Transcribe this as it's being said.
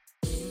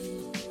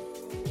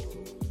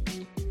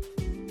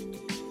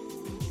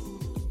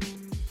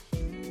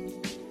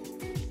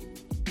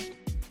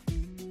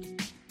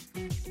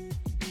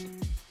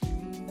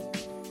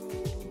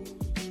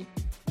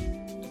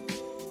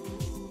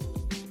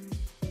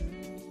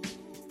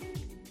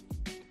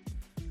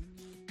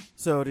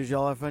So, did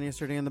y'all have fun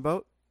yesterday in the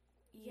boat?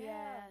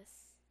 Yes.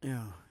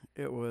 Yeah,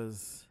 it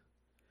was.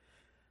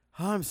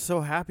 Oh, I'm so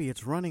happy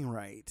it's running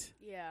right.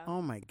 Yeah.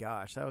 Oh my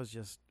gosh, that was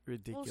just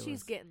ridiculous. Well,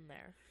 she's getting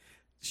there.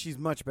 She's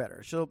much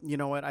better. You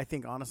know what? I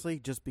think honestly,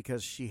 just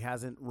because she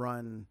hasn't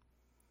run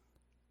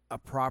a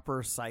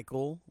proper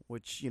cycle,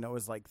 which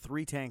is like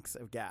 3 tanks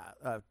of gas,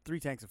 3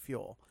 tanks of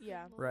fuel.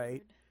 Yeah.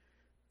 Right.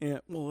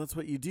 And well, that's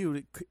what you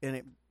do, and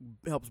it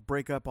helps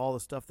break up all the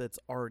stuff that's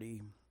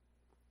already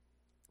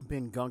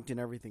been gunked and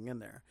everything in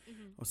there.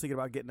 Mm-hmm. I was thinking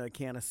about getting a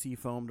can of sea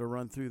foam to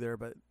run through there,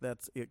 but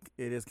it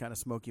is kind of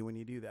smoky when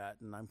you do that,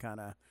 and I'm kind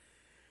of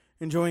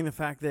enjoying the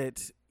fact that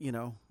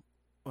well,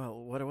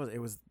 what it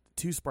was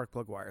 2 spark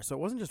plug wires, so it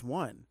wasn't just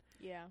one.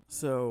 Yeah.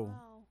 So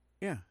Wow.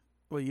 yeah,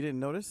 well, you didn't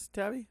notice,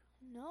 Tabby?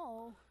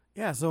 No.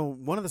 Yeah, so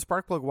one of the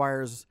spark plug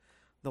wires,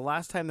 the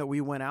last time that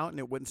we went out and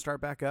it wouldn't start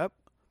back up,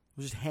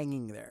 was just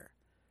hanging there.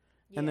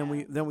 Yeah.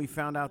 And then we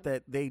found out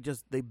that they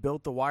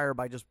built the wire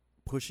by just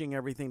pushing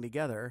everything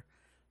together.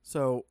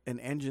 So, and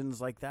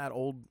engines like that,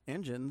 old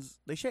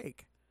engines, they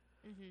shake.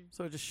 Mm-hmm.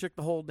 So it just shook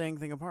the whole dang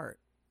thing apart.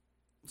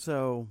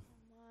 So,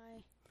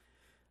 My.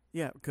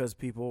 yeah, because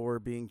people were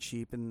being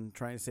cheap and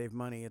trying to save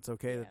money. It's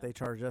okay that they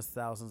charge us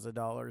thousands of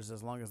dollars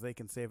as long as they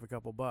can save a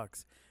couple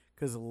bucks.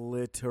 Because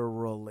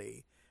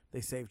literally, they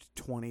saved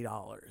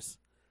 $20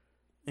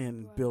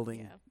 in Wow.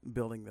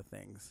 building the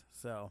things.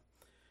 So,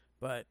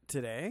 but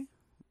today,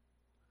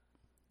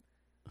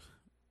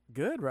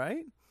 good,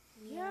 right?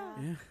 Yeah.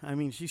 Yeah, I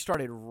mean, she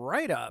started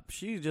right up.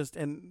 She just,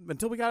 and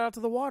until we got out to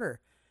the water,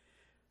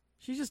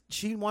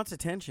 she wants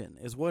attention,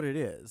 is what it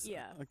is.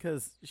 Yeah.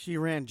 Because she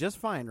ran just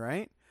fine,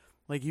 right?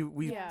 Like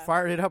we Yeah.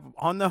 fired it up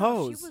on the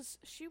hose.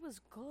 She was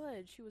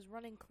good. She was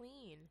running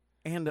clean.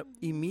 And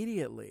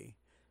immediately,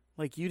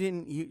 like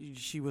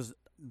she was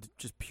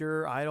just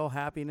pure idle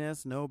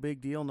happiness, no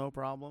big deal, no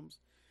problems.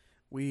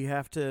 We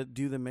have to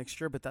do the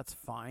mixture, but that's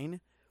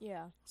fine.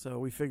 Yeah. So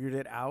we figured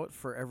it out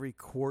for every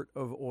quart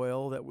of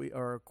oil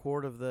or a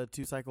quart of the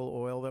 2-cycle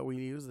oil that we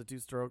use, the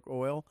 2-stroke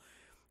oil,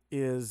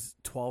 is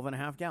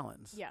 12.5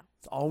 gallons. Yeah.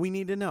 That's all we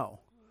need to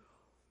know.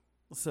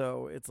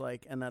 So it's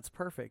like, and that's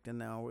perfect. And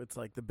now it's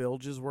like the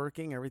bilge is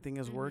working. Everything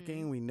is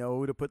working. We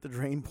know to put the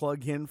drain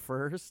plug in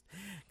first.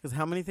 Because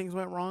how many things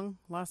went wrong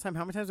last time?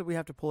 How many times did we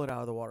have to pull it out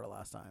of the water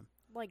last time?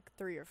 Like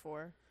 3 or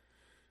 4.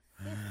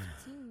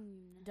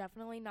 15.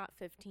 Definitely not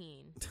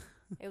 15.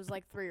 It was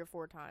like 3 or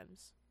 4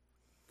 times.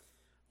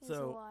 It's a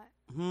So- lot.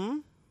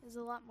 It's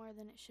a lot more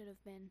than it should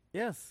have been.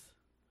 Yes.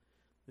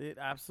 It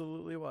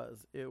absolutely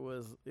was. It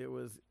was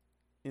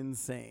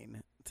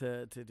insane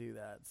to do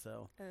that.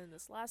 So And then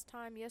this last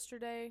time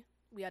yesterday,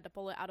 we had to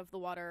pull it out of the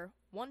water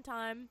one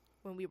time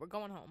when we were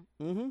going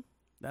home.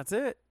 that's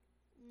it.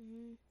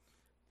 Mm-hmm.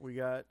 We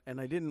got,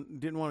 and I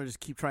didn't want to just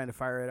keep trying to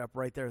fire it up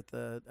right there at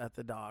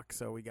the dock.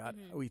 So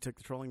we took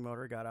the trolling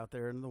motor, got out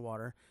there in the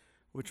water,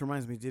 which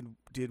reminds me,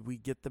 did we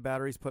get the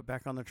batteries put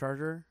back on the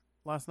charger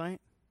last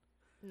night?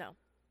 No.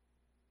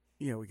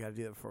 Yeah, we got to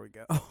do that before we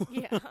go.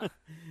 Yeah.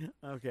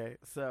 Okay,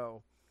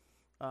 so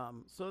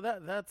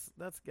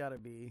that's got to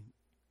be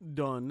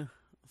done.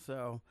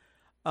 So,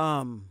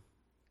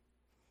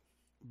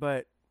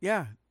 but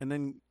yeah, and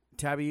then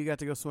Tabby, you got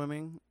to go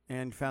swimming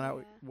and found out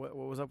Yeah. what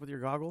was up with your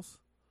goggles.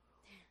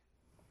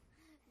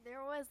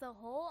 There was a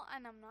hole,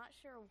 and I'm not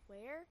sure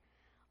where,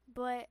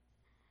 but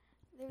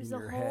there's In a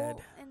your hole head.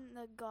 in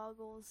the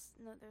goggles.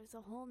 No, there's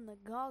a hole in the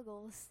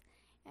goggles,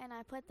 and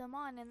I put them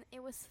on, and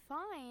it was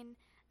fine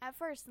at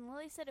first. And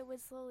Lily said it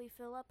would slowly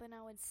fill up, and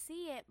I would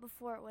see it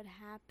before it would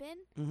happen.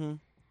 Mm-hmm.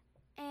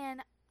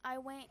 And I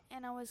went,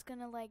 and I was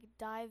gonna like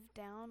dive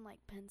down, like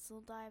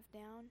pencil dive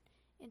down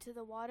into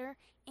the water,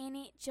 and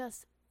it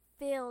just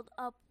filled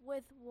up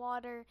with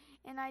water,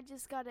 and I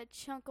just got a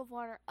chunk of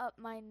water up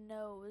my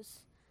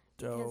nose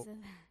because Dope.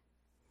 of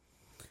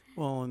that.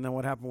 Well, and then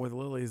what happened with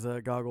Lily's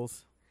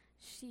goggles?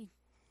 She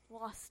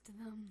lost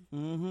them.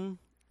 Mm-hmm.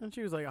 And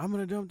she was like, "I'm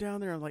gonna jump down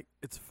there." I'm like,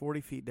 "It's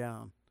 40 feet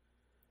down."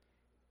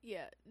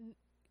 Yeah.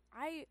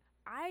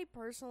 I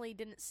personally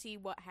didn't see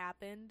what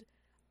happened.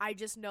 I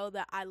just know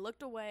that I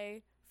looked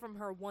away from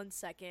her 1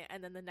 second,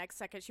 and then the next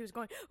second she was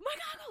going, my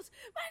goggles,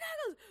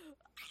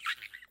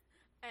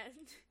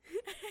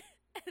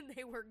 and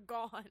they were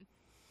gone.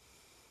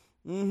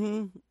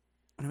 Mm-hmm.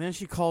 And then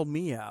she called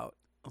me out.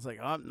 I was like,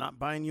 "I'm not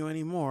buying you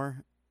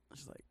anymore."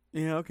 She's like,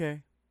 "Yeah,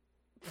 okay."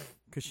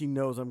 Because she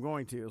knows I'm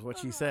going to, is what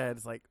she said.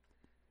 It's like,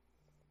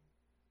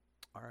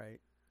 all right,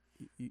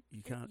 you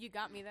kind of You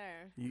got me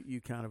there. you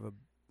kind of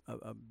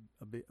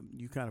a bit,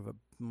 you kind of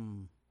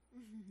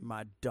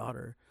my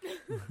daughter.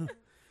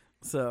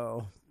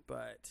 So,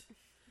 but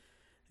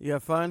you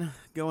have fun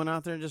going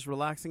out there and just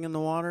relaxing in the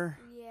water.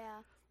 Yeah.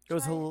 It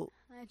was Tried- whole.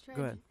 I tried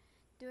Go ahead.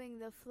 doing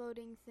the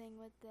floating thing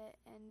with it,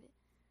 and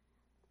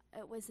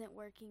it wasn't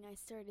working. I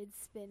started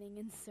spinning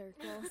in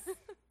circles.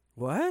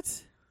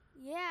 What?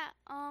 Yeah.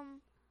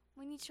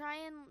 When you try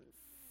and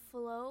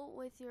float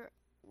with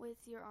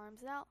your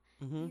arms out,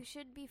 Mm-hmm. you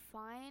should be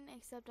fine.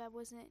 Except I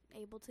wasn't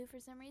able to for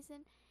some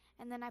reason.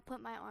 And then I put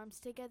my arms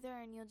together,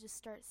 and you'll just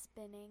start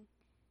spinning.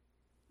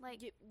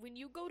 Like, when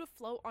you go to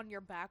float on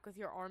your back with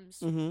your arms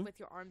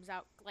Mhm.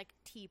 out, like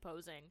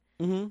T-posing,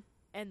 Mm-hmm.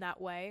 in that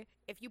way,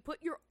 if you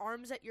put your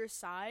arms at your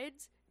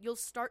sides, you'll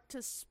start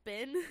to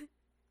spin.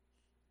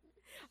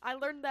 I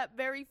learned that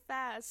very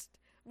fast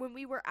when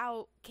we were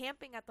out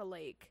camping at the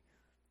lake.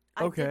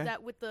 I Okay. did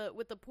that with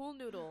the pool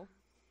noodle.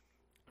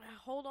 I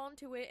hold on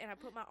to it and I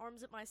put my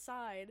arms at my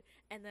side,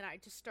 and then I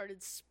just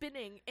started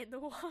spinning in the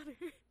water,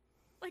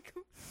 like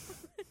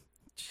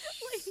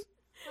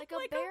like a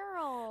like a-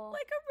 barrel.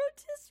 like a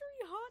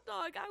rotisserie hot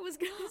dog. I was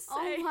gonna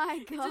say. Oh my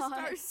It just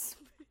god.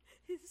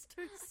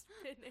 starts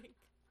spinning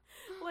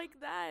like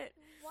that.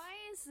 Why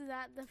is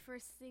that the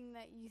first thing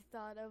that you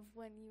thought of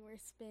when you were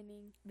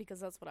spinning? Because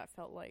that's what I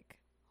felt like.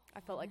 I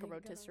felt like a my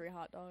God. rotisserie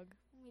hot dog.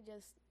 Let me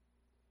just.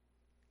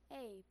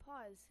 Hey,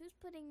 pause. Who's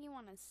putting you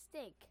on a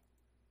steak?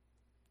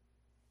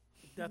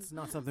 That's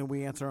not something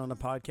we answer on the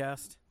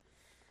podcast.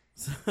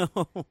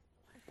 So,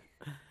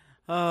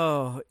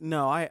 oh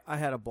no, I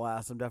had a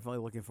blast. I'm definitely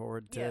looking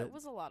forward Yeah, to it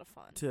was a lot of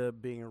fun. to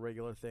being a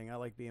regular thing. I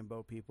like being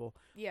boat people.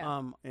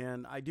 Yeah.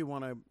 And I do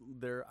want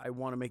to I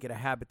want to make it a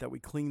habit that we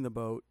clean the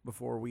boat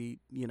before we,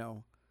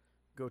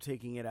 go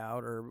taking it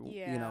out or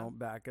Yeah.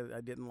 back.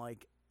 I didn't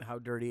like how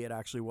dirty it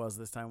actually was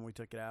this time when we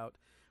took it out.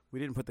 We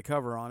didn't put the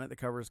cover on it. The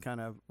cover's kind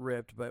of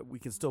ripped, but we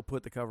can still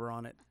put the cover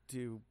on it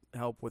to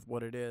help with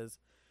what it is.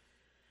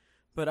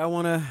 But I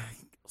want to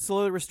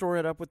slowly restore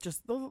it up with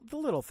just the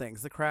little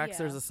things. The cracks, Yeah.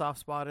 there's a soft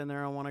spot in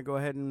there. I want to go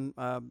ahead and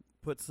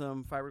put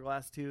some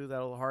fiberglass too.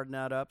 That'll harden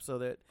that up so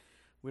that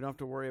we don't have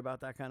to worry about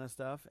that kind of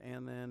stuff.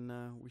 And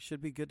then we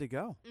should be good to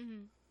go.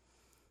 Mm-hmm.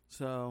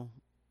 So,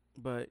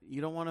 but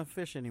you don't want to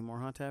fish anymore,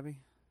 huh, Tabby?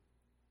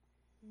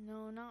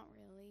 No, not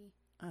really.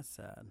 That's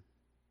sad.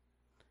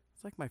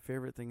 It's like my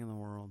favorite thing in the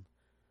world.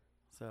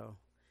 So,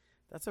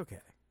 that's okay.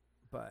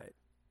 But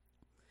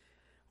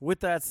with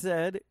that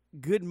said,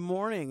 good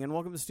morning and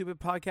welcome to Stupid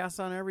Podcast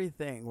on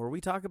Everything, where we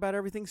talk about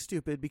everything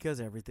stupid because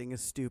everything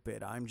is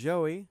stupid. I'm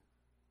Joey,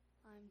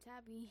 I'm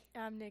Tabby.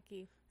 I'm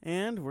Nikki.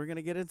 and we're going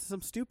to get into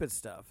some stupid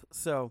stuff.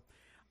 So,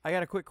 I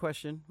got a quick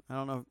question. I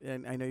don't know,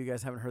 and I know you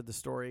guys haven't heard the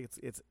story.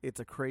 It's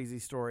a crazy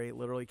story. It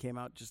literally came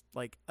out just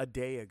like a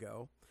day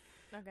ago.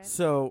 Okay.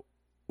 So,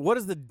 what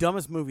is the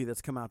dumbest movie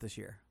that's come out this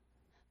year?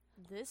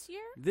 This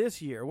year? This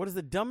year, what is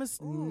the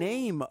dumbest Ooh.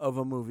 name of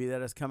a movie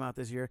that has come out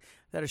this year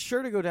that is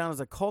sure to go down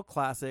as a cult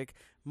classic,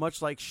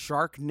 much like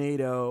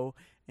Sharknado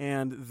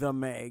and The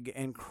Meg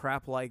and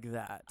crap like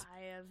that?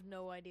 I have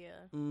no idea.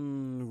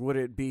 Would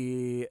it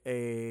be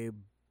a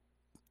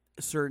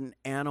certain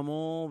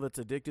animal that's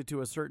addicted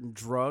to a certain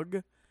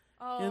drug?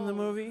 Oh, In the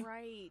movie?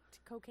 right.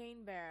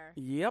 Cocaine Bear.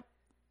 Yep.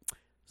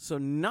 So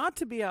not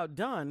to be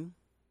outdone,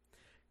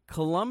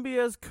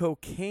 Colombia's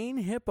cocaine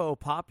hippo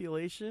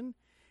population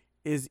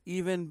is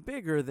even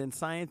bigger than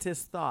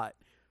scientists thought,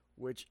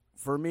 which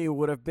for me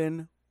would have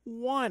been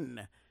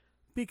 1,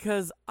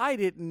 because I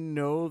didn't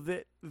know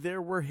that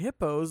there were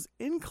hippos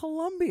in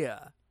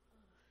Colombia.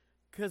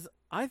 Because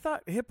I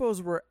thought hippos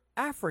were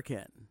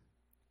African,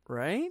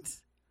 right?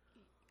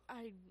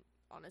 I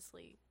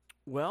honestly,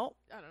 Well,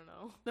 I don't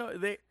know.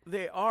 no,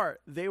 they are.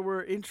 They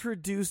were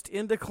introduced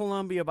into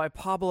Colombia by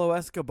Pablo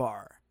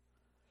Escobar.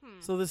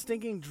 So the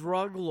stinking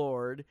drug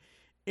lord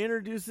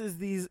introduces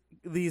these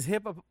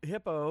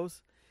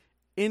hippos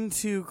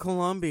into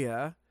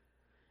Colombia,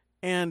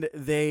 and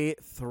they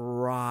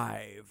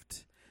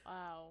thrived.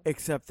 Wow.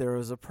 Except there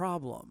was a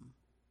problem.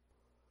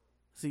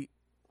 See,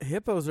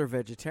 hippos are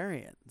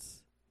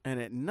vegetarians, and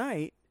at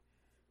night,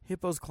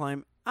 hippos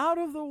climb out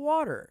of the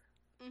water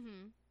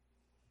Mm-hmm.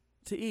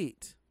 to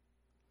eat.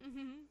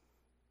 Mm-hmm.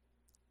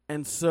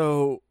 And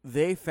so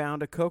they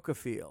found a coca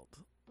field.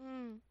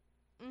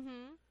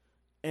 Mm-hmm.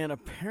 And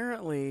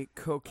apparently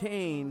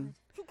cocaine...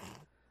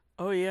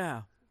 Oh,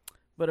 yeah.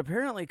 But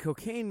apparently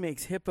cocaine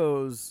makes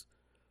hippos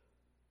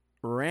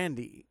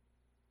randy.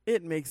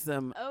 It makes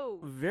them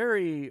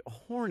very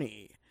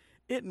horny.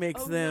 It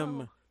makes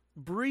them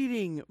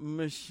breeding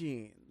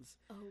machines.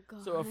 Oh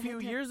god. So a few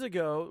years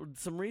ago,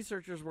 some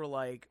researchers were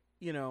like,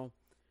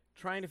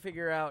 trying to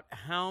figure out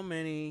how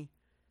many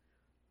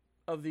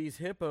of these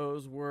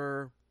hippos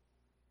were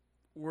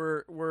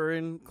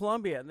in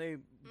Colombia.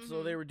 And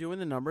so they were doing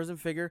the numbers and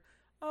figure,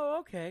 oh,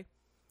 okay.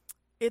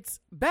 It's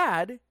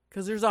bad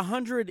because there's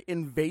 100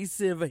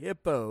 invasive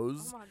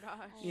hippos, Oh my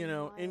gosh.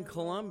 in my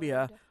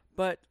Colombia. lord.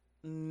 But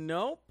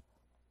nope.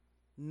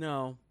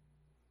 No.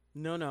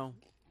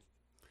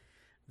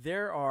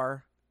 There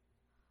are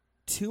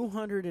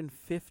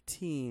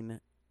 215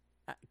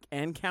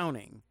 and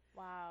counting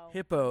Wow.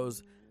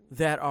 hippos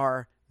that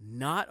are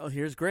not. Oh,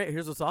 here's great.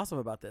 Here's what's awesome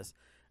about this.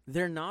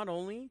 They're not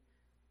only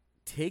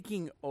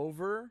taking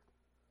over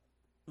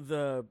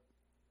the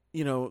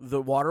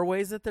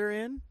waterways that they're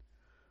in,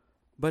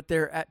 but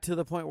they're to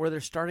the point where they're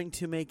starting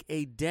to make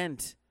a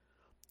dent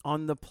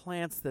on the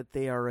plants that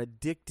they are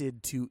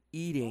addicted to Oh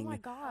eating my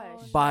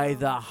gosh. by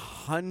the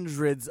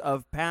hundreds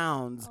of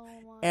pounds Oh my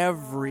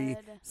every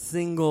god.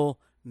 single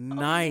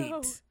night.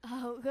 no.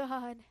 Oh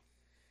god.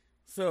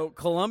 So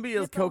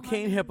Colombia's Hippo cocaine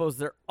hunting. hippos,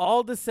 they're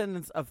all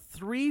descendants of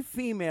 3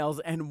 females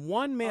and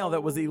 1 male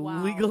that was Oh, wow.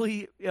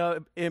 illegally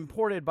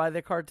imported by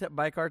the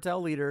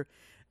cartel leader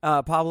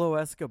Pablo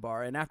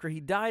Escobar. And after he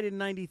died in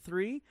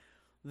 93,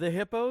 the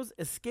hippos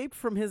escaped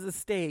from his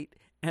estate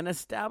and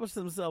established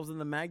themselves in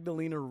the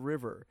Magdalena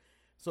River.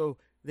 So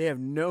they have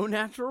no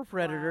natural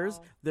predators.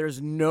 Wow.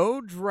 There's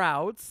no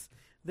droughts.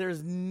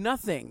 There's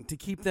nothing to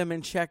keep them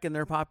in check in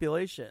their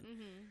population.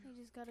 Mm-hmm.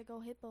 You just gotta go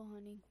hippo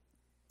hunting.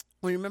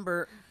 Well,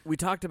 remember, we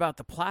talked about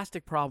the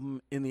plastic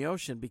problem in the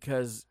ocean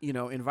because,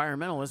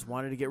 environmentalists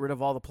wanted to get rid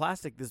of all the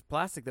plastic. This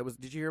plastic that was,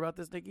 did you hear about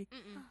this, Nikki?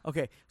 Mm-mm.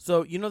 Okay,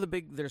 so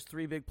there's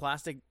 3 big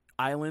plastic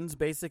islands,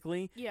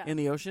 basically, Yeah. in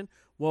the ocean.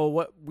 Well,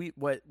 what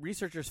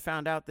researchers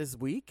found out this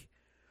week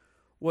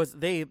was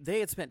they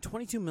had spent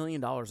 $22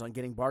 million on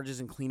getting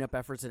barges and cleanup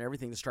efforts and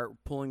everything to start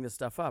pulling this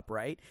stuff up,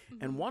 right?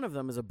 Mm-hmm. And one of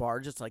them is a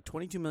barge. It's like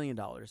 $22 million.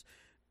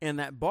 And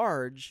that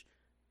barge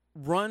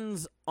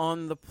runs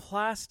on the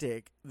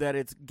plastic that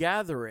it's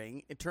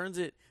gathering. It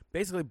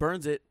basically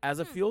burns it as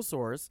a fuel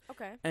source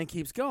Okay. and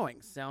keeps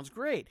going. Sounds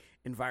great.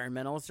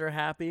 Environmentalists are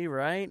happy,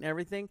 right? And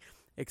everything.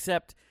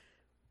 Except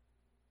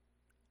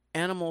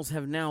animals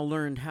have now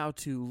learned how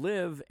to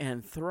live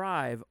and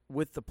thrive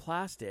with the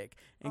plastic,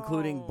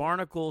 including Oh.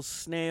 barnacles,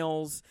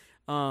 snails,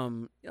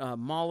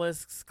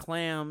 mollusks,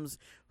 clams,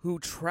 who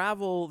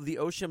travel the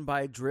ocean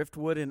by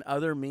driftwood and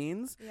other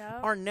means, Yeah.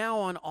 are now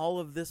on all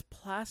of this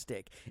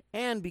plastic.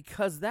 And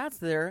because that's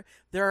there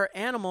are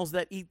animals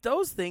that eat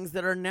those things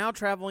that are now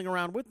traveling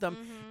around with them.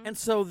 Mm-hmm. And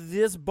so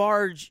this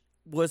barge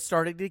was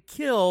starting to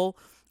kill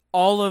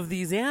all of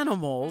these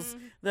animals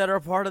that are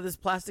part of this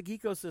plastic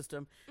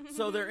ecosystem.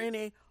 So they're in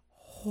a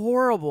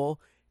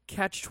horrible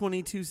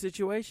catch-22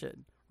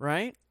 situation,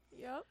 right?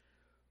 Yep.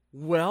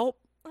 Well,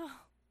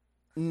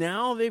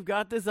 now they've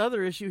got this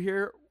other issue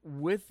here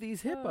with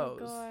these hippos.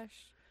 Oh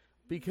gosh.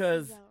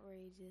 Because, This is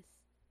outrageous.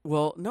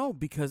 well, no,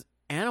 because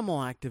animal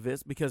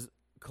activists, because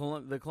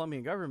the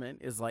Colombian government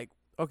is like,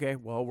 okay,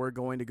 well, we're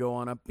going to go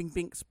on a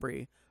pink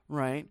spree,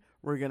 right?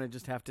 We're going to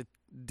just have to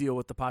deal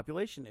with the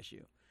population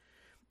issue.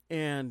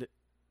 And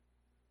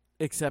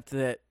except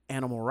that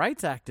animal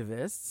rights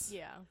activists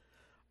Yeah.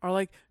 are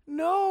like,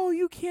 no,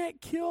 you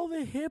can't kill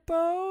the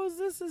hippos.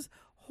 This is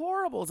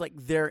horrible. It's like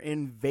they're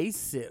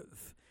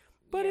invasive,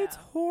 but it's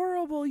Yeah.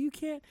 horrible. You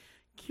can't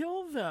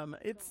kill them.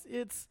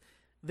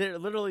 They're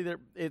literally there.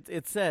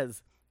 It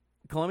says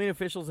Colombian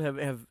officials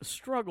have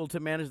struggled to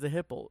manage the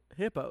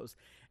hippos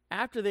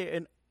after they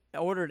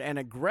ordered an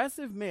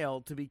aggressive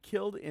male to be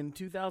killed in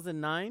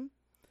 2009.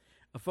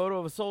 A photo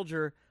of a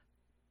soldier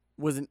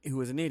who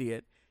was an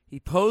idiot. He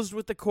posed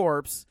with the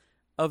corpse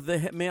of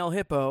the male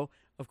hippo.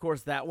 Of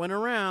course, that went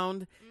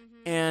around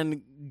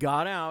and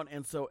got out,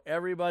 and so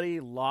everybody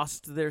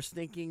lost their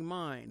stinking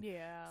mind.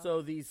 Yeah.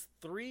 So these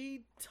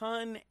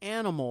 3-ton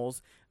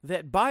animals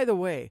that, by the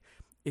way,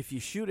 if you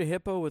shoot a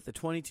hippo with a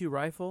 .22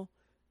 rifle,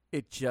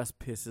 it just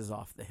pisses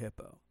off the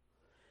hippo.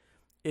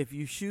 If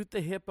you shoot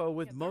the hippo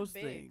with Yeah, they're most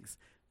big. things,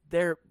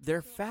 they're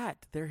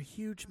fat. They're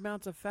huge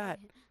amounts of fat.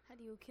 How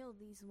do you kill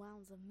these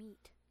mounds of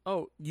meat?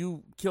 Oh,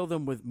 you kill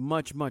them with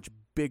much, much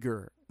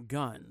bigger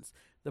guns.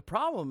 The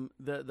problem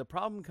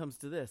comes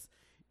to this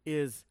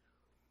is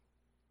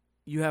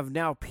you have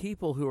now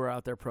people who are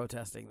out there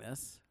protesting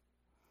this,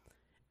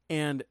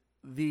 and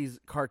these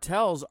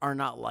cartels are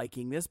not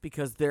liking this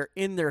because they're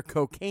in their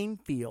cocaine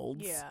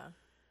fields. Yeah.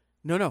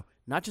 No,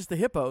 not just the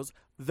hippos,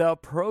 the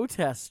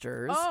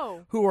protesters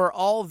Oh. who are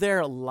all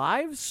there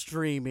live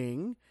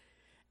streaming.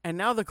 And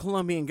now the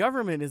Colombian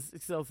government is,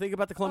 so think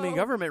about the Colombian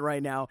government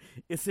right now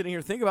is sitting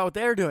here thinking about what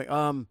they're doing.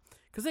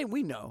 Because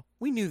we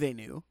knew they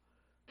knew.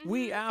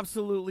 We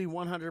absolutely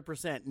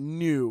 100%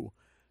 knew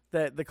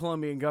that the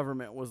Colombian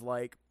government was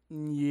like,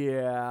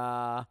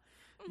 yeah,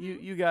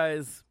 you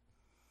guys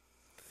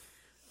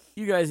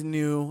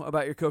knew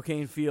about your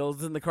cocaine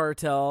fields and the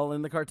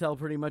cartel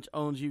pretty much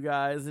owns you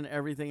guys and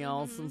everything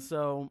else. And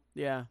so,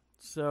 yeah,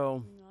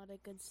 so. Not a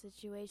good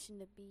situation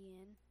to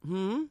be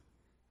in.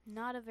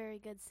 Not a very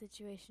good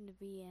situation to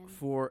be in.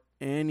 For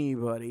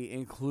anybody,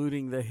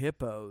 including the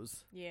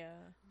hippos. Yeah.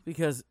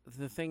 Because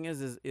the thing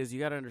is you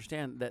got to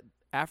understand that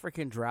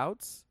African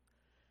droughts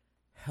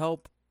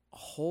help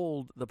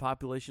hold the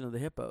population of the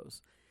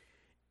hippos.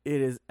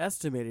 It is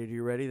estimated, are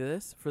you ready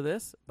for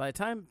this? By the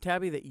time,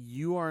 Tabby, that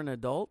you are an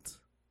adult,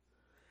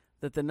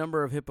 that the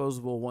number of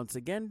hippos will once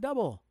again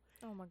double.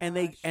 Oh my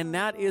gosh. And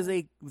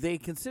they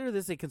consider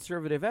this a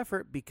conservative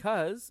effort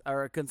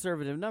or a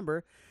conservative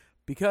number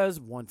because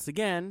once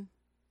again,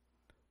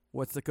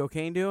 what's the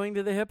cocaine doing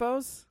to the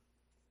hippos?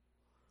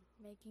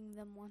 Making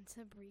them want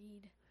to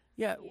breed.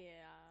 Yeah. Yeah.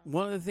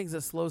 One of the things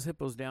that slows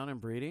hippos down in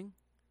breeding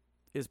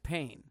is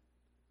pain.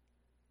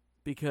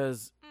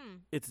 Because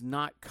it's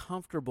not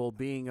comfortable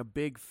being a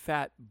big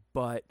fat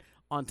butt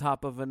on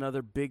top of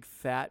another big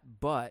fat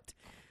butt.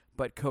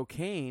 But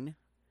cocaine,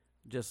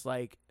 just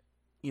like,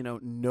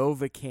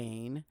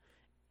 Novocaine,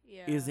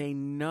 Yeah. is a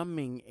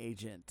numbing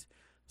agent.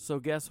 So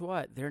guess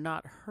what? They're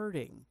not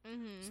hurting.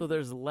 Mm-hmm. So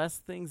there's less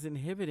things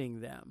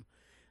inhibiting them.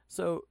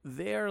 So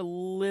they're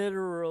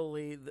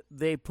literally,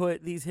 they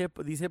put these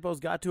hippos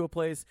got to a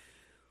place,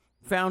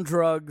 found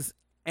drugs,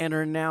 and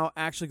are now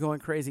actually going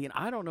crazy. And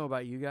I don't know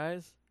about you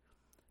guys,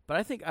 but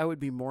I think I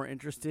would be more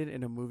interested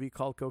in a movie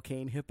called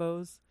Cocaine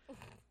Hippos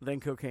than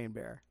Cocaine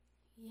Bear.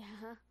 Yeah.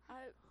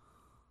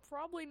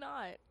 Probably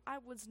not. I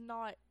was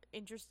not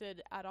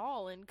interested at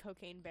all in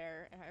Cocaine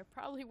Bear, and I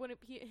probably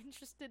wouldn't be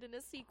interested in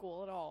a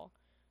sequel at all.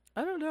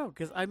 I don't know,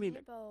 because I mean,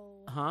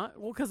 Hippo.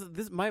 well, because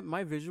this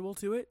my visual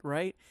to it,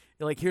 right?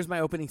 Like, here's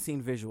my opening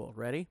scene visual.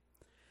 Ready?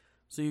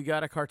 So you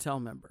got a cartel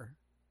member.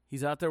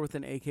 He's out there with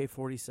an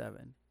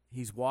AK-47.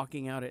 He's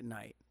walking out at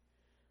night,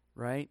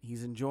 right?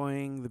 He's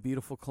enjoying the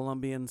beautiful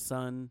Colombian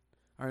sun,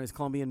 or his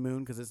Colombian moon,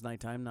 because it's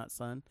nighttime, not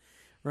sun,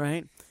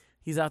 right?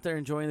 He's out there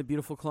enjoying the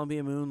beautiful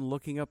Colombian moon,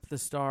 looking up at the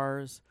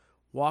stars,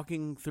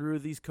 walking through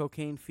these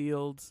cocaine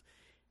fields,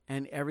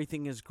 and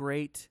everything is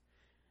great.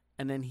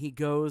 And then he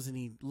goes and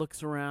he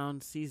looks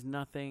around, sees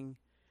nothing,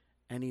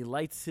 and he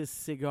lights his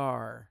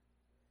cigar.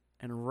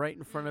 And right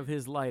in front of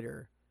his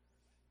lighter,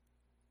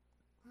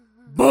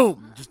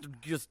 boom!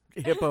 Just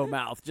hippo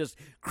mouth, just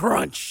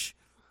crunch.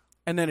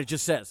 And then it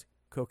just says,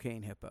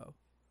 Cocaine Hippo.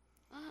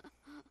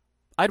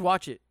 I'd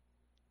watch it.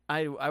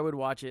 I would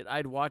watch it.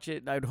 I'd watch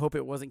it. I'd hope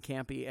it wasn't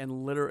campy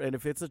and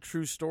if it's a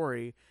true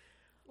story.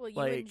 Well, you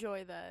like,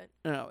 enjoy that.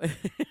 No,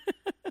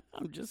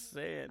 I'm just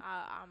saying.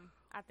 I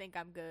think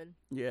I'm good.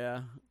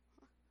 Yeah.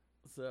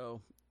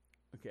 So,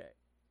 okay.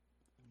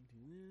 Do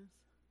this.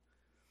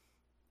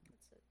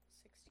 That's it.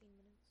 16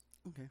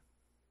 minutes. Okay.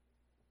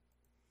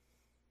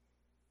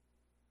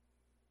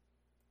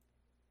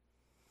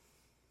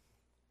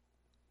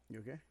 You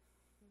okay?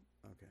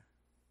 Okay.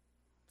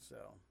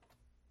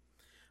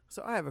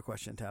 So I have a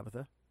question,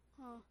 Tabitha.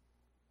 Huh.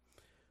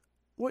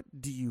 What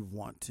do you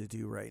want to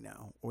do right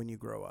now when you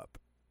grow up?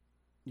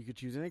 You could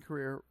choose any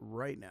career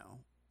right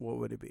now. What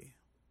would it be?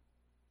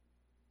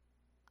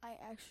 I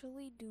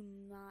actually do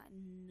not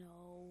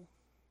know.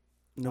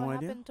 No what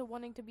idea? happened to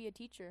wanting to be a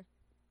teacher?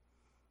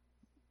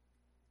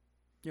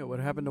 Yeah,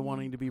 what happened to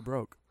wanting to be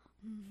broke?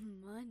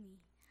 Money.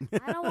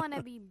 I don't want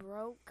to be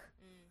broke.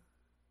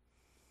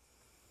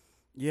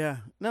 Yeah,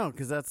 no,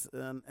 because that's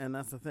and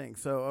that's the thing.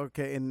 So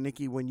okay, and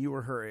Nikki, when you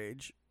were her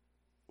age,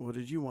 what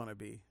did you want to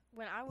be?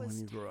 When I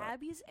was you grew up?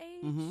 Tabby's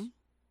age? Mm-hmm.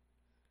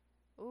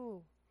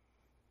 Ooh.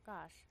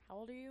 Gosh, how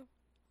old are you?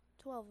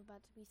 12,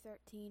 about to be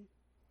 13.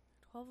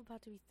 12,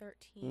 about to be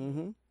 13.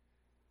 Mm-hmm.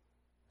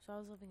 So I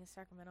was living in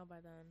Sacramento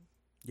by then.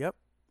 Yep.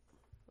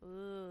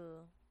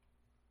 Ooh.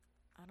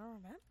 I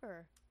don't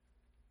remember.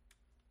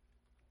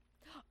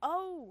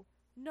 Oh,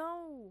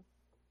 no.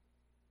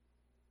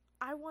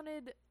 I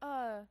wanted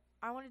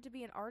to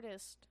be an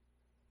artist.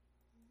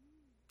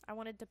 I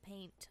wanted to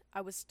paint.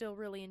 I was still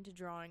really into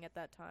drawing at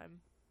that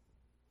time.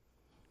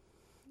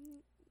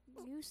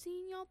 You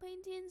seen y'all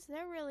paintings?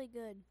 They're really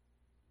good.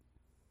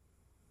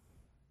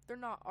 They're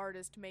not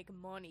artists to make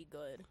money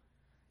good.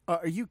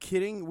 Are you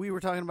kidding? We were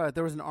talking about it.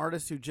 There was an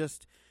artist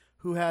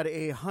who had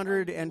a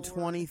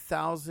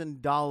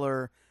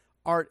 $120,000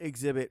 art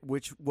exhibit,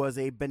 which was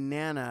a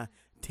banana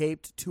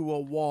taped to a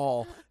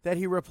wall that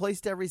he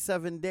replaced every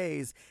 7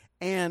 days.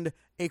 And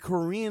a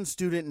Korean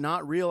student,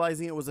 not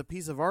realizing it was a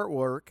piece of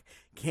artwork,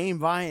 came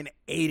by and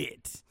ate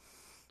it.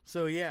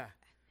 So, yeah.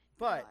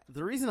 But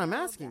the reason I'm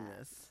asking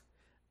this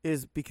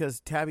is because,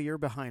 Tabby, you're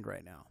behind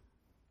right now.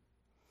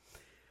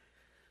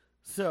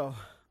 So,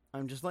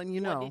 I'm just letting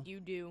you know. What did you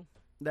do?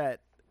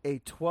 That a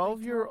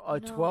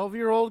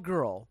 12-year-old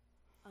girl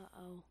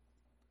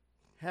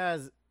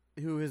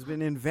who has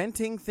been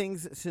inventing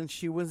things since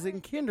she was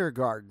in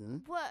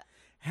kindergarten,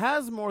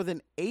 has more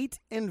than 8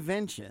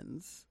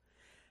 inventions,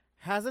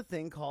 has a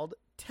thing called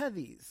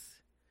Tethys,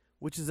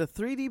 which is a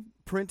 3D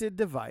printed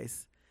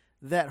device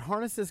that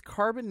harnesses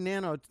carbon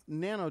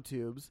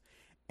nanotubes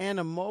and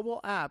a mobile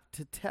app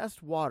to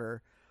test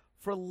water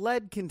for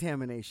lead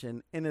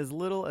contamination in as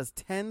little as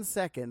 10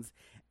 seconds,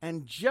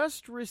 and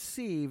just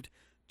received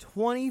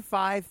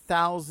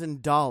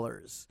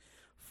 $25,000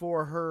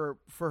 for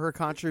her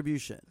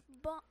contribution.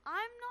 But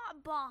I'm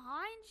not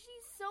behind.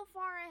 She's so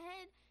far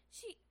ahead.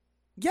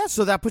 Yeah,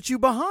 so that puts you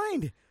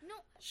behind. No,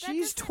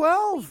 she's that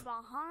 12.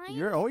 Behind.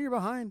 You're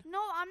behind.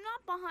 No, I'm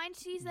not behind.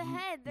 She's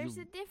ahead. There's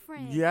a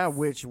difference. Yeah,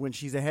 when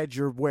she's ahead,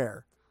 you're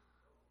where?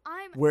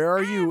 I'm Where are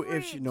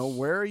average. you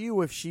where are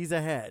you if she's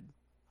ahead?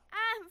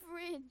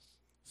 Average.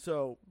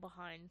 So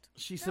behind.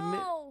 She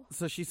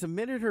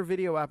submitted her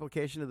video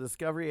application to the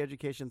Discovery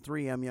Education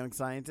 3M Young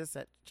Scientist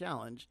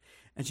Challenge,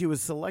 and she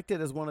was selected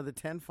as one of the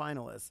 10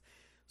 finalists.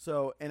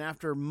 So, and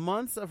after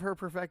months of her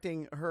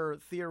perfecting her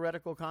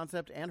theoretical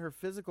concept and her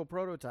physical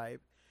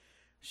prototype,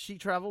 she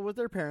traveled with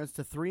her parents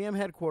to 3M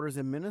headquarters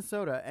in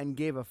Minnesota and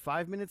gave a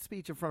 5-minute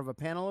speech in front of a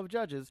panel of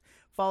judges,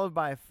 followed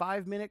by a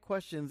 5-minute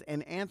question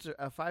and answer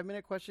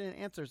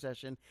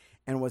session,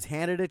 and was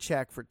handed a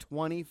check for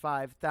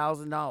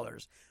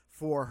 $25,000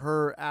 for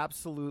her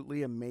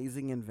absolutely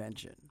amazing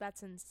invention.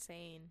 That's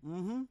insane.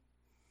 Mm-hmm.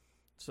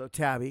 So,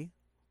 Tabby,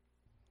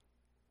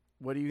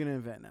 what are you going to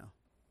invent now?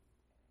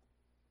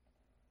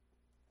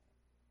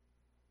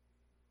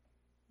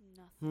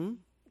 Nothing.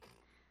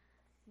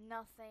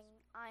 Nothing.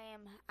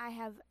 I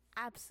have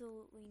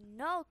absolutely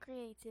no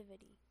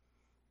creativity.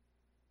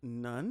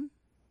 None?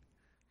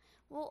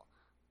 Well,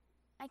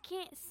 I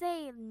can't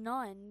say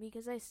none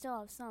because I still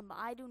have some, but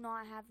I do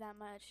not have that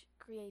much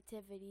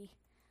creativity.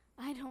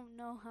 I don't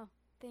know how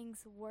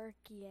things work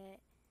yet.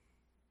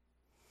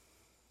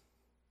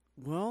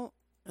 Well,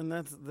 and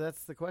that's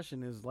the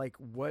question is like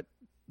what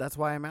that's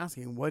why I'm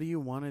asking, what do you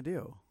want to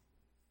do?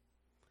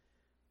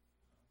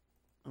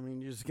 I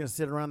mean, you're just going to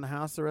sit around the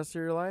house the rest of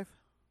your life?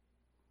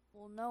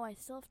 Well, no, I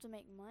still have to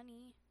make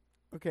money.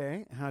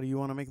 Okay, how do you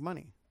want to make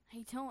money?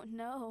 I don't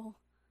know.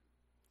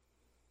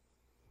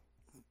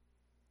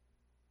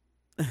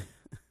 Can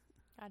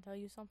I tell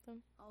you something?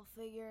 I'll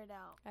figure it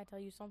out. Can I tell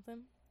you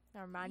something?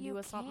 I remind you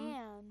of something?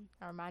 Can.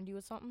 I remind you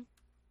of something?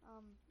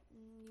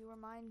 You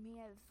remind me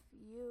of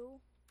you.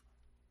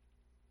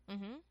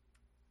 Mm-hmm.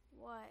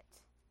 What?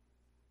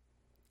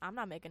 I'm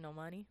not making no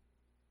money.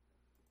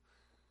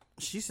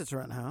 She sits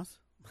around the house.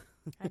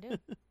 I do.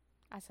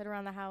 I sit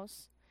around the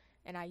house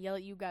and I yell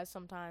at you guys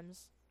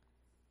sometimes.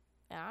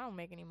 And I don't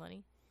make any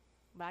money.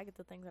 But I get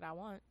the things that I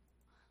want.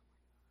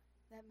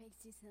 That makes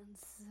you sound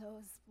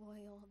so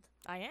spoiled.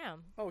 I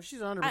am. Oh, she's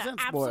 100% spoiled.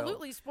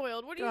 Absolutely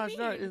spoiled. What do Gosh, you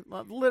mean?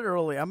 no,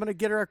 literally, I'm going to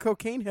get her a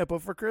cocaine hippo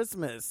for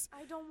Christmas.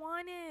 I don't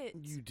want it.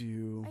 You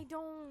do. I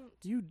don't.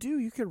 You do.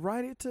 You could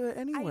ride it to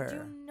anywhere.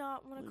 I do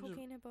not want a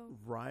cocaine hippo.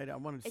 Ride. I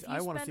want to If see you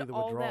the spend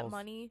all withdrawals. that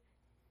money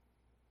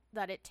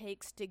that it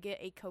takes to get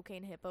a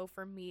cocaine hippo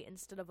for me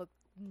instead of a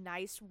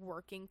nice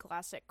working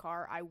classic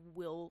car, I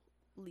will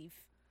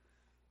leave.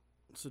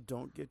 So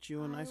don't get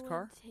you a nice I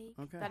car? would take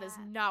Okay. That is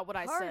not what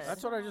I said.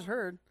 That's what I just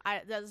heard.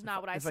 That is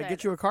not what I If said. I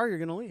get you a car, you're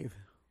going to leave.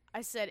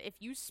 I said if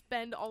you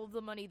spend all of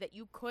the money that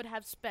you could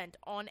have spent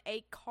on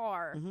a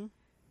car Mm-hmm.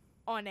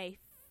 on a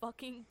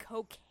fucking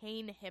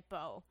cocaine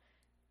hippo,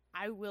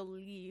 I will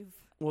leave.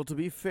 Well, to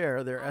be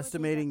fair, they're I would take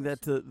estimating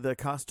that that the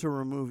cost to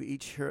remove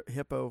each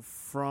hippo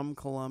from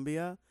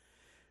Colombia.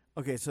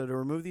 Okay, so to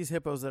remove these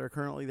hippos that are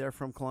currently there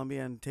from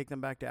Colombia and take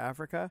them back to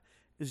Africa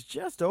is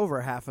just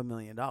over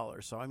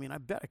 $500,000. So, I mean, I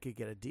bet I could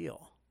get a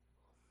deal.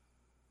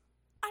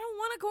 I don't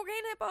want a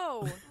cocaine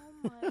hippo.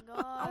 Oh my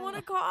god. I want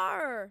a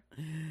car.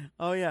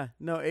 Oh yeah,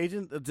 no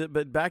agent.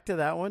 But back to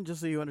that one,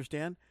 just so you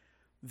understand,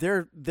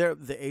 they're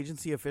the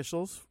agency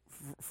officials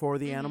for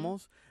the Mhm.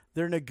 animals.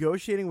 They're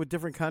negotiating with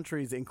different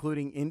countries,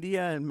 including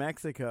India and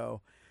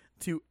Mexico,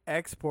 to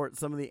export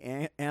some of the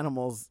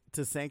animals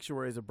to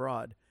sanctuaries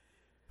abroad.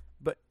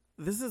 But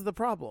this is the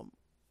problem.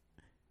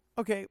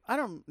 Okay, I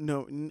don't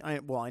know.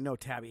 I know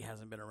Tabby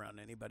hasn't been around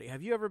anybody.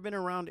 Have you ever been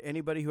around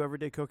anybody who ever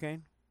did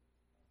cocaine?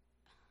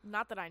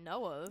 Not that I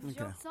know of. Okay.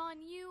 Joke's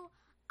on you.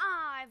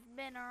 I've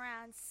been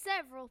around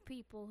several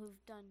people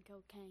who've done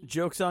cocaine.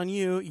 Joke's on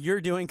you.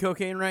 You're doing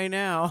cocaine right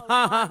now. Oh,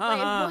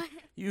 God. Wait,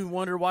 what? You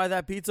wonder why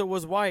that pizza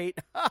was white.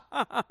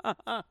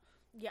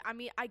 Yeah, I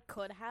mean, I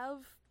could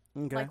have,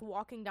 Okay. like,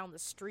 walking down the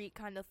street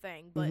kind of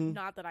thing, but Mhm.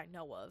 not that I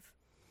know of.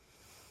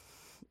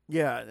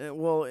 Yeah,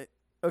 well,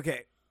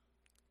 okay.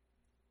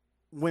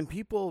 When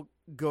people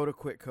go to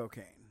quit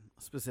cocaine,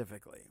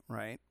 specifically,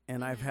 right?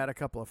 And I've Mhm. had a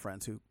couple of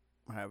friends who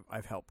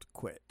I've helped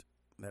quit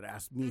that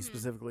asked me Mhm.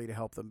 specifically to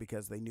help them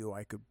because they knew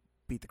I could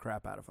beat the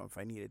crap out of them if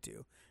I needed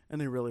to,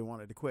 and they really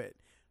wanted to quit.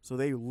 So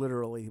they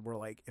literally were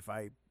like, if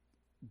I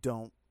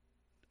don't,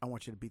 I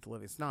want you to beat the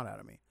living snot out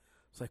of me.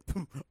 It's like,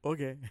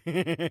 okay.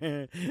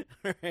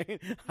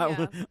 Right?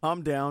 Yeah.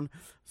 I'm down.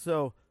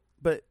 So,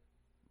 but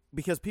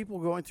because people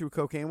going through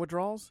cocaine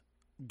withdrawals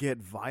get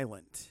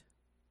violent.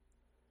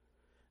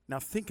 Now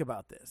think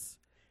about this.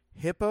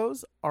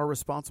 Hippos are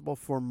responsible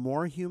for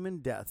more human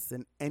deaths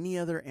than any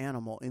other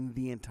animal in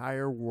the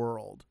entire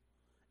world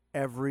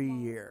every Oh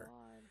my year.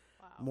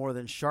 God. Wow. More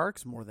than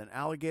sharks, more than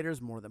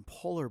alligators, more than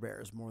polar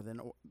bears, more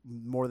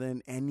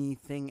than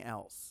anything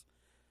else.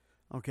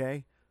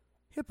 Okay?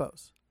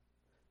 Hippos.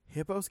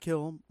 Hippos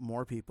kill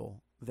more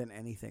people than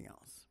anything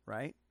else,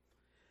 right?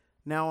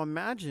 Now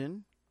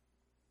imagine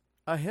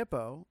a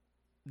hippo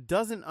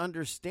doesn't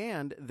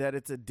understand that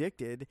it's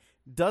addicted,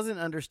 doesn't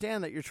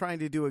understand that you're trying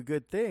to do a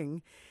good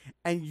thing,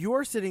 and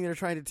you're sitting there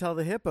trying to tell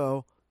the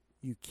hippo,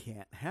 you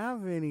can't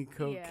have any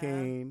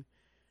cocaine.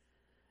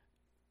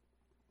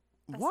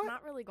 That's What?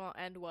 not really going to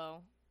end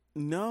well.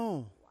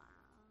 No. Wow.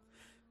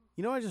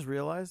 You know what I just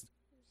realized?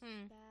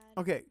 Hmm. Bad.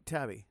 Okay,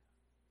 Tabby.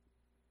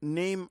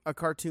 Name a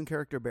cartoon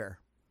character bear.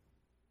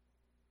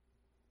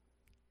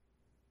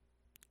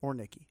 Or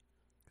Nikki.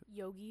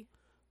 Yogi.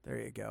 There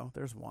you go.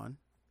 There's one.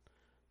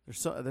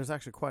 There's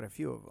actually quite a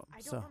few of them.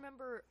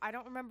 I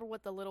don't remember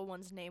what the little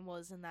one's name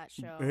was in that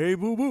show. Hey,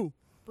 boo boo.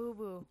 Boo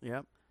Boo.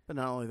 Yep. But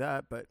not only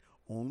that, but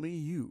only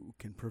you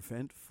can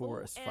prevent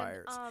forest and,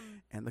 fires.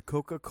 And the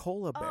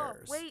Coca-Cola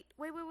bears. Oh,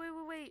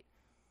 wait.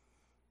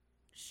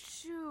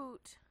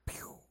 Shoot.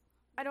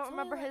 I don't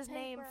remember Toilet his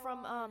name paper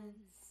from ones.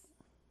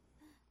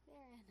 They're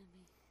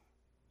enemy.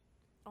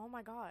 oh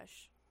my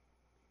gosh.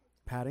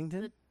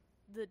 Paddington?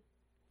 The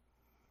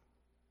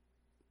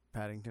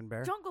Paddington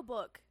bear? Jungle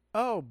Book.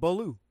 Oh,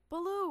 Baloo.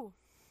 Baloo.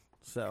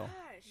 So,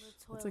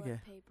 The That's toilet okay.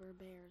 paper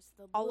bears.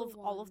 The All blue of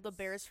the ones.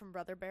 bears from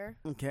Brother Bear.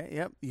 Okay,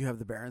 yep. You have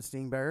the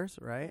Berenstein Bears,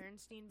 right?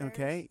 Berenstein Bears.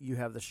 Okay, you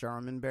have the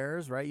Charmin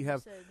Bears, right? You You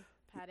have said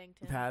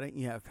Paddington.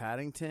 You have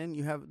Paddington.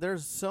 You have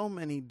there's so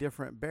many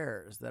different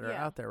bears that are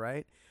Yeah. out there,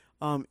 right?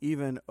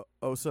 Even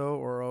Oso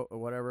or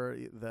whatever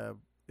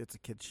it's a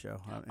kids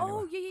show.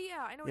 Oh, Anyway.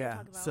 yeah. I know what you're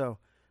talking about. So,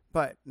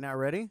 but now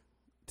ready?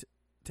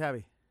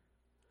 Tabby.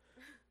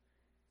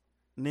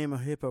 Name a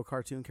hippo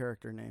cartoon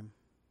character name.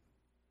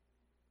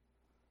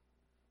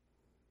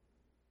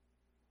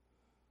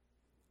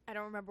 I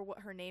don't remember what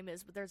her name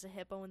is, but there's a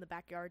hippo in the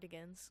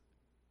backyardigans.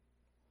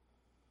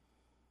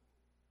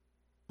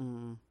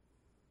 Mm.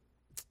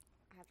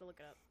 I have to look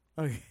it up.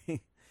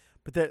 Okay,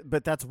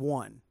 but that's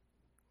one,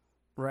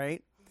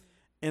 right?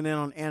 And then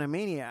on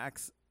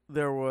Animaniacs,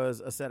 there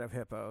was a set of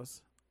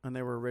hippos, and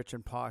they were rich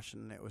and posh,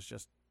 and it was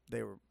just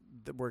they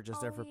were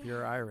just there for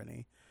pure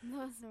irony.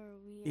 Those are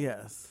weird.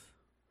 Yes.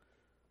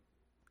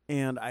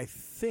 And I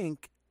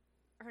think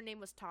Her name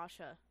was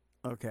Tasha.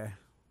 okay,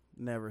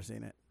 never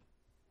seen it.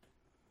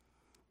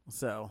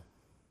 So,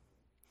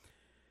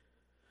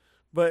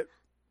 but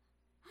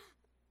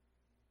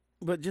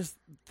just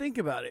think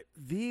about it.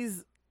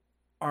 These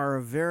are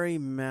very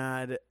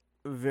mad,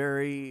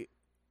 very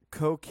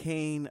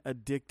cocaine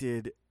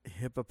addicted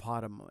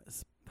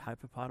hippopotamus.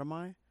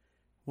 Hippopotami?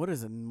 What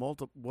is the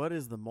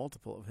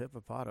multiple of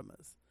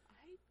hippopotamus?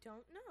 I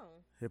don't know.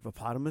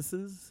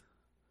 Hippopotamuses?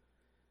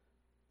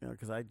 You know,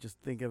 because I just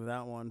think of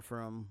that one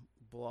from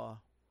blah.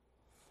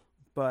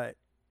 But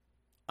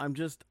I'm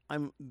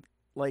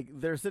like,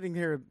 they're sitting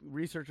here,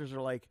 researchers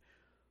are like,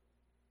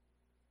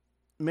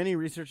 many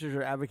researchers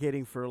are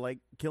advocating for like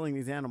killing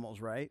these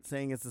animals, right?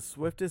 Saying it's the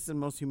swiftest and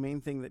most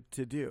humane thing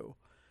to do.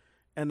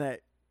 And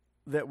that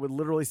would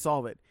literally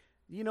solve it.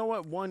 You know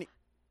what one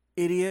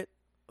idiot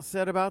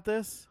said about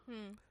this?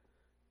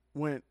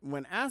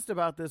 When asked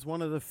about this,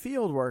 one of the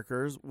field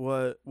workers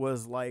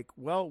was like,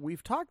 well,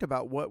 we've talked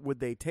about what would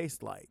they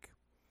taste like.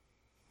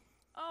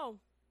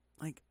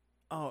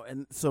 Oh,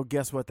 and so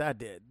guess what that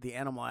did? The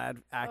animal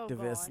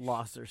activists gosh.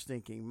 lost their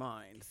stinking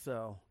mind.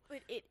 So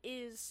But it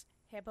is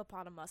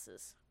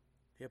hippopotamuses.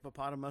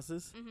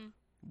 hippopotamuses? Mm-hmm.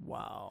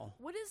 Wow.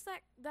 What is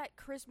that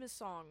Christmas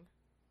song?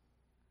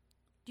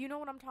 Do you know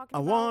what I'm talking I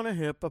about? want a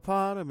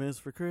hippopotamus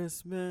for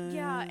Christmas.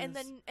 Yeah, and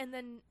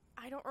then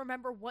I don't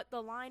remember what the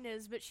line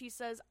is, but she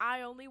says,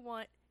 "I only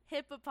want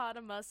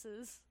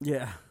hippopotamuses."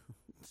 Yeah.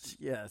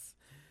 Yes.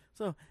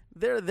 So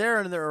they're there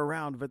and they're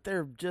around, but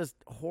they're just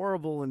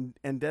horrible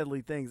and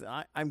deadly things.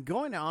 I'm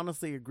going to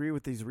honestly agree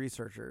with these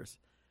researchers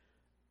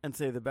and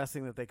say the best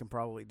thing that they can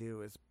probably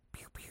do is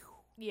pew pew.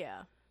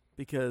 Yeah.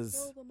 Because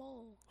Kill them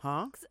all.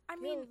 huh? 'Cause, I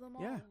mean, Kill them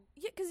all. yeah.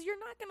 yeah, because you're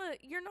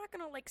not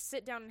gonna like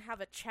sit down and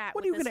have a chat.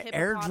 What with are you this gonna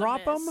airdrop them?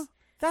 hippopotamus.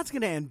 That's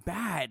gonna end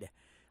bad.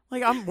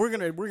 Like we're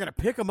gonna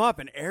pick them up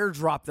and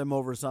airdrop them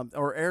over something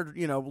or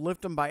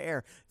lift them by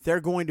air.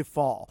 They're going to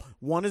fall.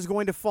 One is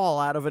going to fall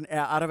out of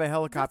a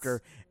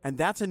helicopter, and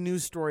that's a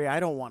news story I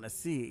don't want to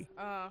see.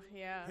 Oh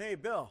yeah. Hey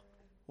Bill,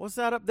 what's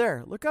that up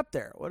there? Look up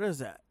there. What is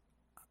that?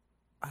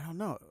 I don't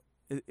know.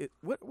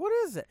 What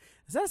is it?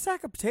 Is that a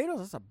sack of potatoes?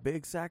 That's a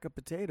big sack of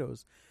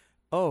potatoes.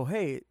 Oh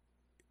hey,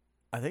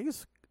 I think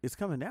it's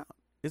coming down.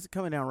 Is it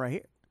coming down right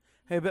here?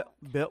 Hey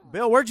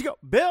Bill, where'd you go?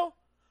 Bill?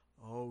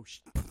 Oh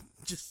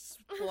just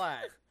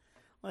splat.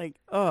 Like,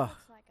 ugh.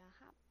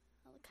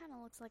 It kind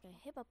of looks like a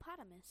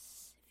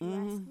hippopotamus, if you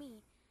ask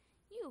me.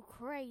 You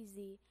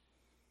crazy.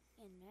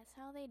 And that's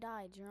how they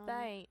died, John.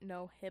 That ain't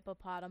no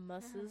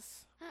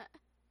hippopotamuses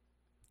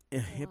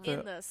Hippo,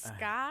 in the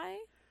sky.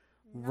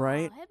 No,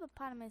 right?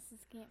 hippopotamuses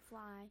can't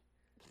fly.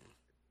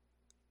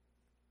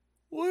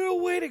 What a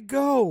way to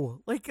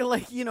go! Like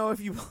if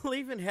you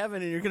believe in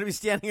heaven and you're gonna be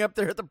standing up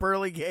there at the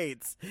pearly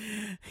gates,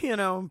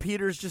 and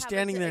Peter's just Having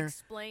standing to there,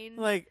 Explain.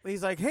 like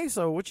he's like, "Hey,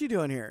 so what you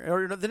doing here?"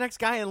 Or the next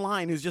guy in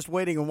line who's just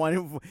waiting and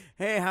wanting,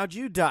 "Hey, how'd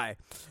you die?"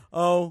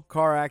 "Oh,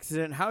 car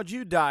accident." "How'd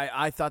you die?"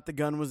 "I thought the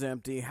gun was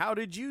empty." "How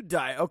did you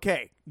die?"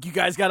 Okay, you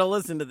guys got to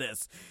listen to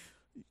this.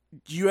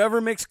 Do you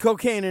ever mix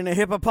cocaine and a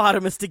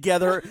hippopotamus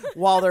together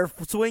while they're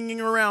swinging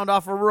around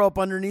off a rope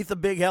underneath a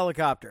big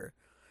helicopter?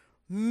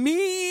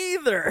 Me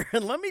either.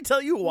 And let me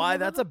tell you why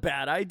that's a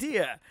bad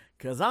idea.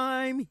 'Cause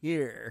I'm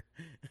here.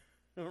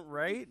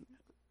 Right?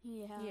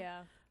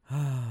 Yeah.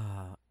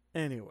 Yeah.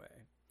 Anyway.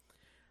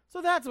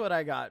 So that's what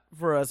I got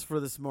for us for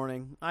this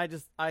morning. I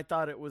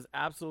thought it was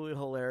absolutely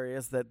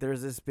hilarious that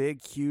there's this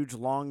big, huge,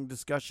 long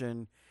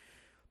discussion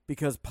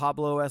because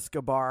Pablo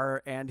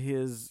Escobar and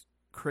his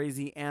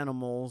crazy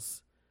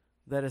animals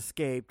that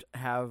escaped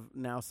have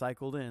now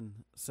cycled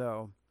in.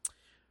 So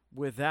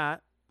with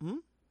that, We're only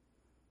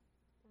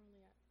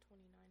at 29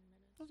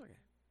 minutes. that's okay.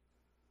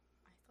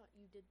 I thought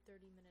you did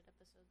 30-minute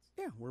episodes.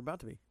 Yeah, we're about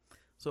to be.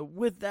 So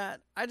with that,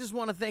 I just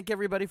want to thank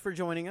everybody for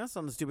joining us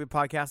on the Stupid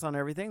Podcast on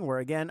Everything, where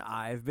again,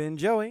 I've been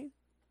Joey.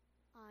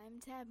 I'm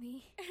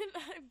Tabby. And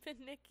I've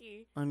been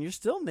Nikki. And you're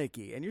still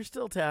Nikki, and you're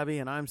still Tabby,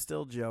 and I'm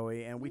still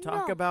Joey, and we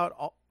talk No. about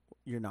all...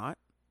 You're not?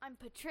 I'm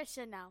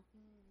Patricia now.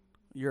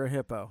 You're a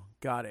hippo.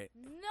 Got it.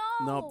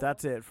 No. Nope,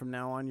 that's it. From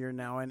now on, you're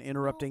now an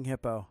interrupting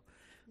hippo.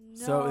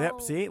 So,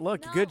 yep, see?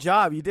 Look, good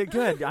job. You did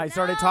good. I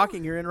started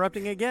talking. You're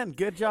interrupting again.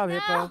 Good job,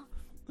 Hippo.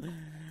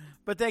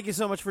 But thank you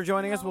so much for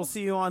joining us. We'll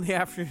see you on the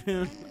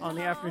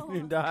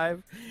afternoon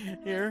dive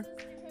here.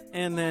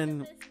 And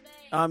then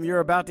you're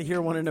about to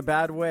hear one in a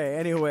bad way.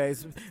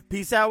 Anyways,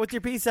 peace out with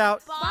your peace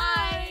out.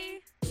 Bye.